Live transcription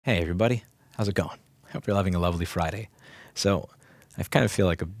Hey everybody, how's it going? Hope you're having a lovely Friday. So, I kind of feel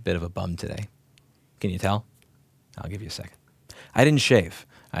like a bit of a bum today. Can you tell? I'll give you a second. I didn't shave.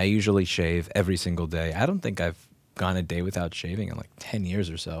 I usually shave every single day. I don't think I've gone a day without shaving in like 10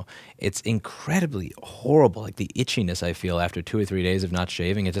 years or so. It's incredibly horrible, like the itchiness I feel after 2 or 3 days of not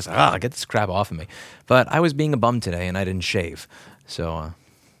shaving. It just, get this crap off of me. But I was being a bum today and I didn't shave. So,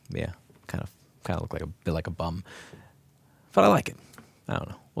 yeah, kind of look like a bit like a bum. But I like it. I don't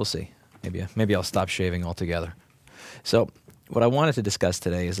know. We'll see. Maybe I'll stop shaving altogether. So what I wanted to discuss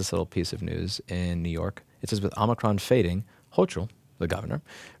today is this little piece of news in New York. It says, with Omicron fading, Hochul, the governor,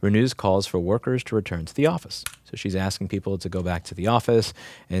 renews calls for workers to return to the office. So she's asking people to go back to the office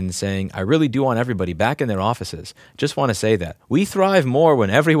and saying, I really do want everybody back in their offices. Just want to say that. We thrive more when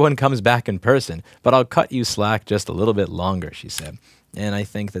everyone comes back in person, but I'll cut you slack just a little bit longer, she said. And I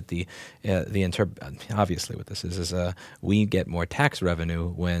think that obviously what this is we get more tax revenue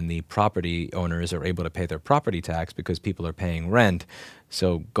when the property owners are able to pay their property tax because people are paying rent.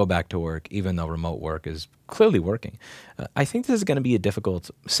 So go back to work, even though remote work is clearly working. I think this is going to be a difficult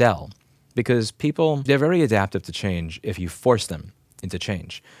sell because they're very adaptive to change if you force them into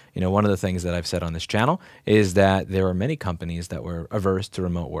change. You know, one of the things that I've said on this channel is that there are many companies that were averse to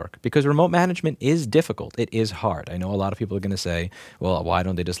remote work because remote management is difficult. It is hard. I know a lot of people are going to say, well, why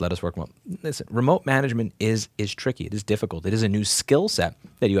don't they just let us work remote? Listen, remote management is tricky. It is difficult. It is a new skill set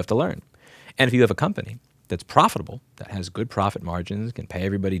that you have to learn. And if you have a company that's profitable, that has good profit margins, can pay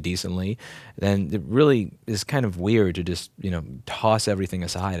everybody decently, then it really is kind of weird to just, toss everything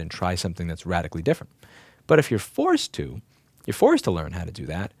aside and try something that's radically different. But if you're forced to learn how to do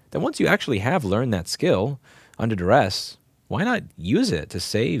that, then once you actually have learned that skill under duress, why not use it to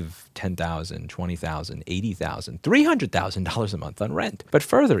save $10,000, $20,000, $80,000, $300,000 a month on rent? But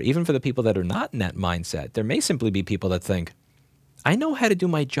further, even for the people that are not in that mindset, there may simply be people that think, I know how to do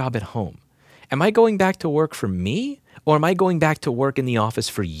my job at home. Am I going back to work for me, or am I going back to work in the office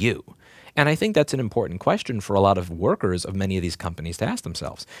for you? And I think that's an important question for a lot of workers of many of these companies to ask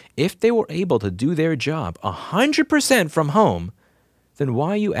themselves. If they were able to do their job 100% from home, then why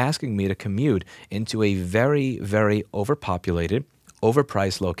are you asking me to commute into a very, very overpopulated,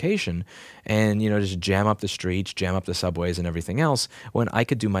 overpriced location and, just jam up the streets, jam up the subways and everything else when I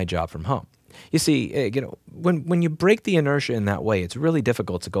could do my job from home? You see, when you break the inertia in that way, it's really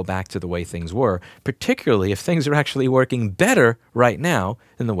difficult to go back to the way things were, particularly if things are actually working better right now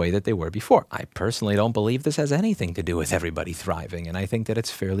than the way that they were before. I personally don't believe this has anything to do with everybody thriving, and I think that it's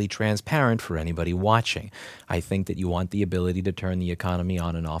fairly transparent for anybody watching. I think that you want the ability to turn the economy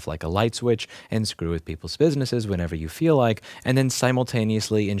on and off like a light switch and screw with people's businesses whenever you feel like, and then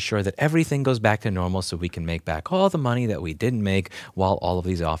simultaneously ensure that everything goes back to normal so we can make back all the money that we didn't make while all of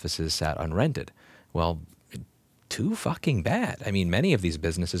these offices sat unrented. Well, too fucking bad. I mean, many of these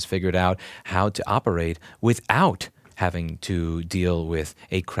businesses figured out how to operate without having to deal with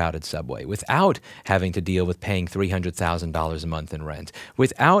a crowded subway, without having to deal with paying $300,000 a month in rent,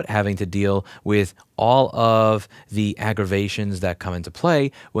 without having to deal with all of the aggravations that come into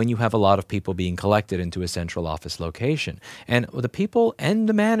play when you have a lot of people being collected into a central office location. And the people and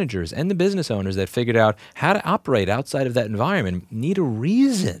the managers and the business owners that figured out how to operate outside of that environment need a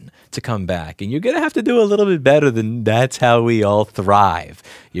reason to come back. And you're going to have to do a little bit better than that's how we all thrive.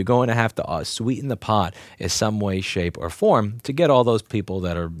 You're going to have to sweeten the pot in some way, shape, or form to get all those people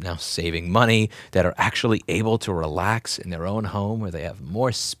that are now saving money, that are actually able to relax in their own home where they have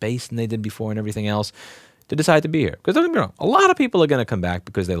more space than they did before and everything else, to decide to be here. Because don't get me wrong, a lot of people are going to come back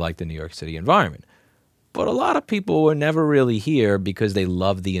because they like the New York City environment. But a lot of people were never really here because they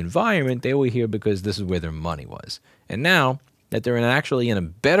loved the environment. They were here because this is where their money was. And now that they're actually in a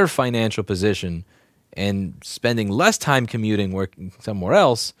better financial position and spending less time commuting, working somewhere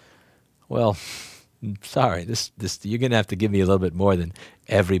else, well, sorry, you're going to have to give me a little bit more than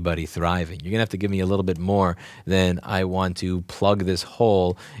everybody thriving. You're going to have to give me a little bit more than I want to plug this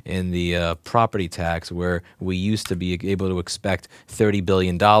hole in the property tax where we used to be able to expect $30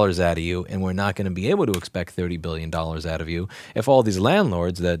 billion out of you, and we're not going to be able to expect $30 billion out of you if all these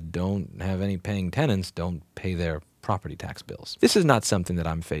landlords that don't have any paying tenants don't pay their property tax bills. This is not something that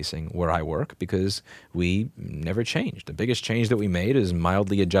I'm facing where I work because we never changed. The biggest change that we made is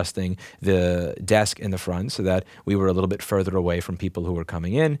mildly adjusting the desk in the front so that we were a little bit further away from people who were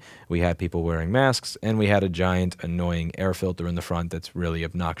coming in. We had people wearing masks, and we had a giant annoying air filter in the front that's really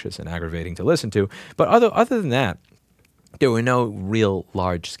obnoxious and aggravating to listen to. But other than that, there were no real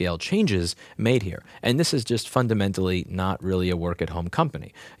large-scale changes made here. And this is just fundamentally not really a work-at-home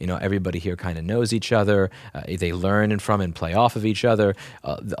company. You know, everybody here kind of knows each other. They learn from and play off of each other.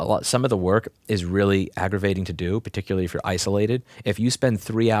 Some of the work is really aggravating to do, particularly if you're isolated. If you spend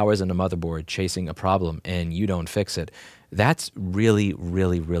 3 hours on a motherboard chasing a problem and you don't fix it, that's really,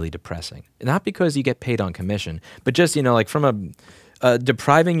 really, really depressing. Not because you get paid on commission, but just, you know, like from a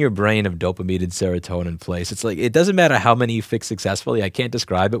depriving your brain of dopamine and serotonin place. It's like, it doesn't matter how many you fix successfully. I can't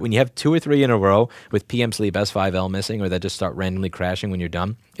describe it. When you have 2 or 3 in a row with PM sleep, S5L missing, or that just start randomly crashing when you're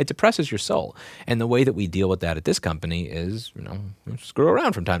done, it depresses your soul. And the way that we deal with that at this company is, you know, screw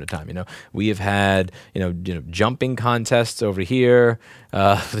around from time to time. You know, we have had, you know, jumping contests over here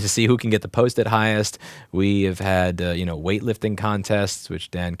to see who can get the post-it highest. We have had, you know, weightlifting contests,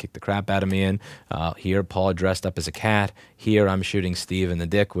 which Dan kicked the crap out of me in. Here, Paul dressed up as a cat. Here, I'm shooting Steve in the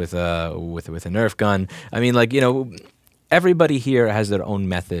dick with a Nerf gun. I mean, like, you know, everybody here has their own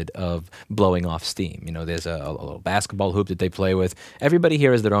method of blowing off steam. You know, there's a little basketball hoop that they play with. Everybody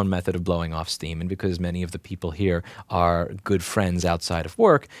here has their own method of blowing off steam. And because many of the people here are good friends outside of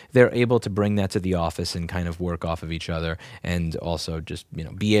work, they're able to bring that to the office and kind of work off of each other, and also just, you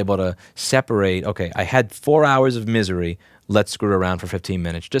know, be able to separate, okay, I had 4 hours of misery, let's screw around for 15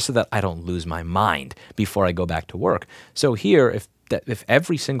 minutes just so that I don't lose my mind before I go back to work. So here, if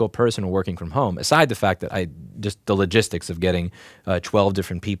every single person working from home, aside the fact that just the logistics of getting 12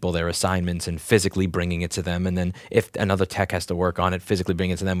 different people their assignments and physically bringing it to them, and then if another tech has to work on it, physically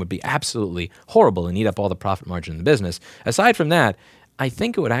bringing it to them would be absolutely horrible and eat up all the profit margin in the business. Aside from that, I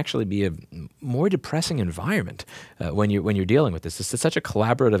think it would actually be a more depressing environment when you're dealing with this. It's such a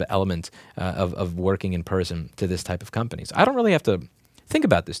collaborative element of working in person to this type of companies. I don't really have to think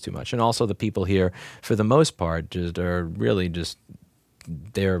about this too much. And also the people here, for the most part, just are really just,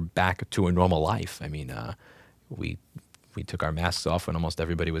 they're back to a normal life. I mean, we took our masks off when almost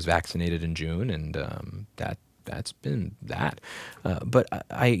everybody was vaccinated in June, and that's been that. But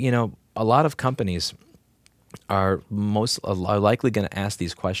you know, a lot of companies are likely going to ask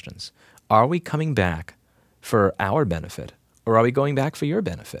these questions. Are we coming back for our benefit, or are we going back for your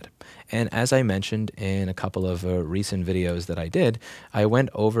benefit? And as I mentioned in a couple of recent videos that I did, I went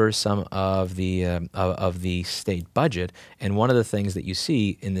over some of the state budget, and one of the things that you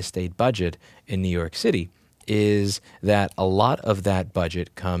see in the state budget in New York City is that a lot of that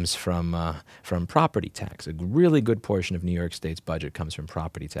budget comes from property tax. A really good portion of New York State's budget comes from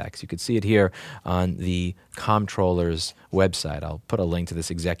property tax. You could see it here on the comptroller's website. I'll put a link to this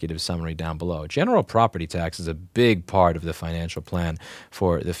executive summary down below. General property tax is a big part of the financial plan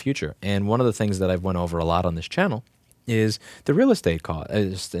for the future. And one of the things that I've went over a lot on this channel is the real estate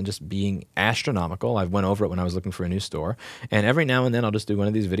cost, and just being astronomical. I went over it when I was looking for a new store, and every now and then I'll just do one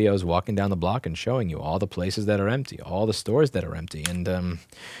of these videos walking down the block and showing you all the places that are empty, all the stores that are empty. And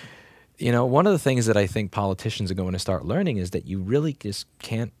you know, one of the things that I think politicians are going to start learning is that you really just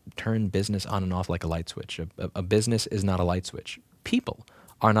can't turn business on and off like a light switch. A business is not a light switch. People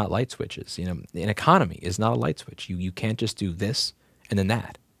are not light switches. You know, an economy is not a light switch. You can't just do this and then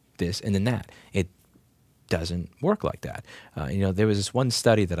that, this and then that. It doesn't work like that. You know, there was this one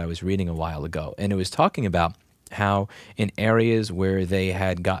study that I was reading a while ago, and it was talking about how in areas where they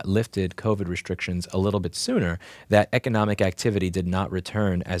had got lifted COVID restrictions a little bit sooner, that economic activity did not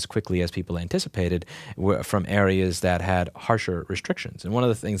return as quickly as people anticipated from areas that had harsher restrictions. And one of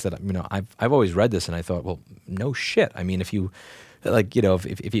the things that, you know, I've always read this and I thought, well, no shit. I mean, if you, like, you know,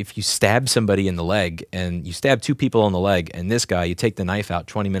 if you stab somebody in the leg, and you stab 2 people in the leg, and this guy, you take the knife out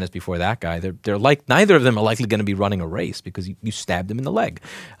 20 minutes before that guy, they're like, neither of them are likely going to be running a race because you stabbed them in the leg.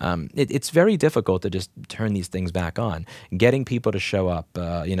 It's very difficult to just turn these things back on. Getting people to show up,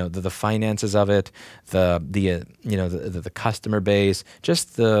 you know, the finances of it, you know, the customer base,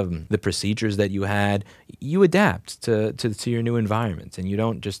 just the procedures that you had, you adapt to your new environment, and you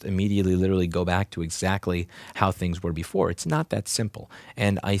don't just immediately literally go back to exactly how things were before. It's not that simple.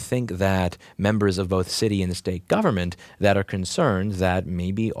 And I think that members of both city and state government that are concerned that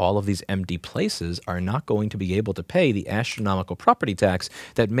maybe all of these empty places are not going to be able to pay the astronomical property tax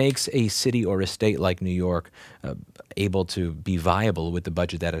that makes a city or a state like New York able to be viable with the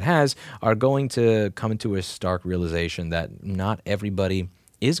budget that it has, are going to come to a stark realization that not everybody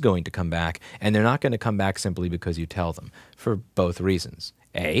is going to come back, and they're not going to come back simply because you tell them, for both reasons.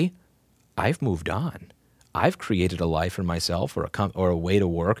 A, I've moved on. I've created a life for myself, or a way to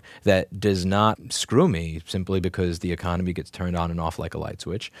work that does not screw me simply because the economy gets turned on and off like a light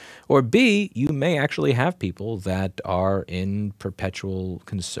switch. Or B, you may actually have people that are in perpetual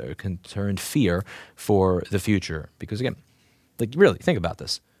concerned fear for the future. Because again, like, really think about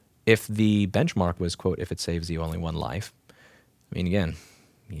this. If the benchmark was, quote, if it saves you only one life, I mean, again,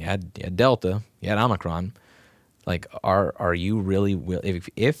 you had Delta, you had Omicron. Like, are you really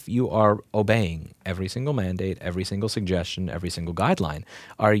if you are obeying every single mandate, every single suggestion, every single guideline,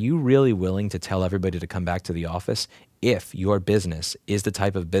 are you really willing to tell everybody to come back to the office if your business is the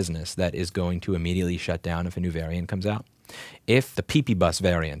type of business that is going to immediately shut down if a new variant comes out? If the PP bus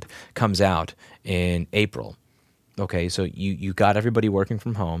variant comes out in April, okay, so you got everybody working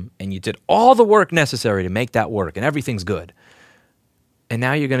from home and you did all the work necessary to make that work and everything's good. And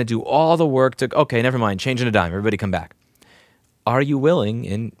now you're going to do all the work to, okay, never mind, change in a dime, everybody come back. Are you willing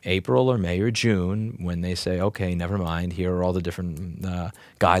in April or May or June when they say, okay, never mind, here are all the different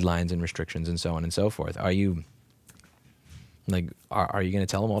guidelines and restrictions and so on and so forth, are you going to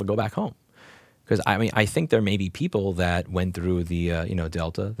tell them all to go back home? Because, I mean, I think there may be people that went through the,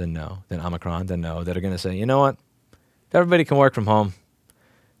 Delta, then no, then Omicron, then no, that are going to say, you know what, if everybody can work from home,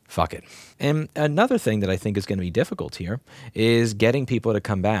 fuck it. And another thing that I think is going to be difficult here is getting people to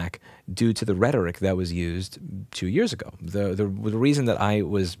come back due to the rhetoric that was used 2 years ago. The reason that I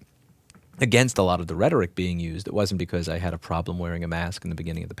was against a lot of the rhetoric being used, it wasn't because I had a problem wearing a mask in the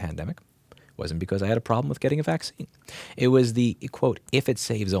beginning of the pandemic. It wasn't because I had a problem with getting a vaccine. It was the, quote, if it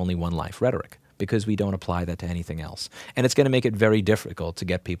saves only one life rhetoric, because we don't apply that to anything else. And it's going to make it very difficult to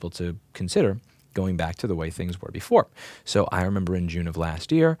get people to consider going back to the way things were before. So I remember in June of last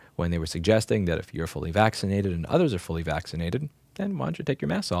year when they were suggesting that if you're fully vaccinated and others are fully vaccinated, then why don't you take your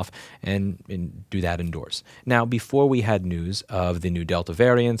mask off and do that indoors. Now, before we had news of the new Delta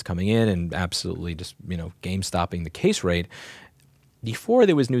variants coming in and absolutely just, game-stopping the case rate, before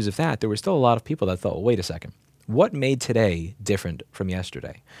there was news of that, there were still a lot of people that thought, well, wait a second. What made today different from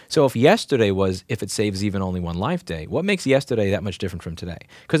yesterday? So if yesterday was, if it saves even only one life day, what makes yesterday that much different from today?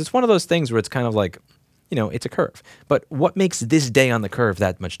 Because it's one of those things where it's kind of like, it's a curve. But what makes this day on the curve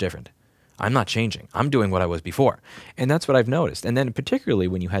that much different? I'm not changing. I'm doing what I was before. And that's what I've noticed. And then particularly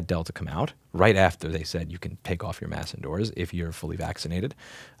when you had Delta come out, right after they said you can take off your mask indoors if you're fully vaccinated,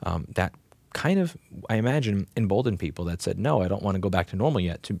 that kind of, I imagine, emboldened people that said, no, I don't want to go back to normal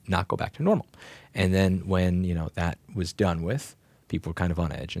yet, to not go back to normal. And then when, that was done with, people were kind of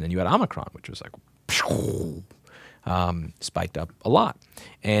on edge. And then you had Omicron, which was like, spiked up a lot.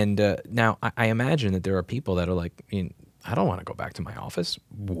 And now I imagine that there are people that are like, I don't want to go back to my office.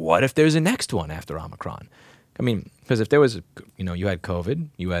 What if there's a next one after Omicron? I mean, because if there was, you had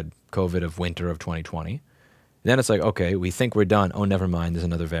COVID of winter of 2020. Then it's like, okay, we think we're done. Oh, never mind, there's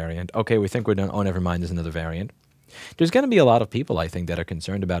another variant. Okay, we think we're done. Oh, never mind, there's another variant. There's going to be a lot of people, I think, that are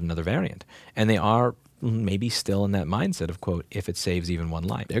concerned about another variant. And they are maybe still in that mindset of, quote, if it saves even one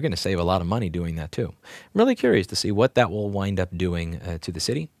life. They're going to save a lot of money doing that, too. I'm really curious to see what that will wind up doing to the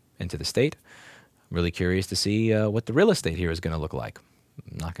city and to the state. I'm really curious to see what the real estate here is going to look like.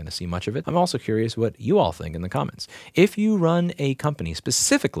 I'm not going to see much of it. I'm also curious what you all think in the comments. If you run a company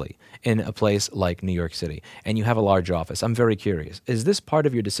specifically in a place like New York City and you have a large office, I'm very curious. Is this part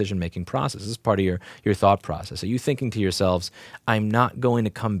of your decision-making process? Is this part of your thought process? Are you thinking to yourselves, I'm not going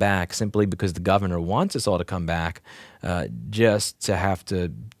to come back simply because the governor wants us all to come back just to have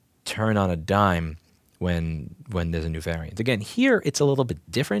to turn on a dime when there's a new variant? Again, here it's a little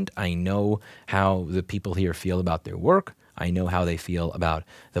bit different. I know how the people here feel about their work. I know how they feel about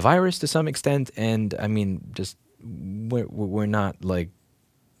the virus to some extent, and I mean, just we're not like,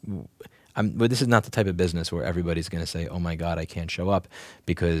 this is not the type of business where everybody's going to say, "Oh my God, I can't show up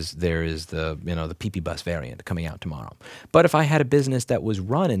because there is the the PP bus variant coming out tomorrow." But if I had a business that was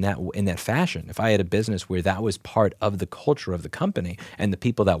run in that fashion, if I had a business where that was part of the culture of the company and the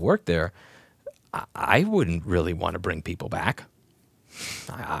people that work there, I wouldn't really want to bring people back.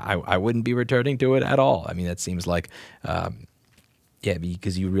 I wouldn't be returning to it at all. I mean, that seems like,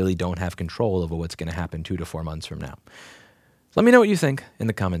 because you really don't have control over what's going to happen 2 to 4 months from now. Let me know what you think in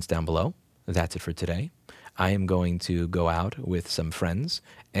the comments down below. That's it for today. I am going to go out with some friends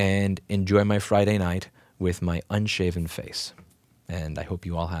and enjoy my Friday night with my unshaven face. And I hope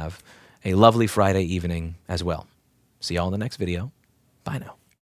you all have a lovely Friday evening as well. See you all in the next video. Bye now.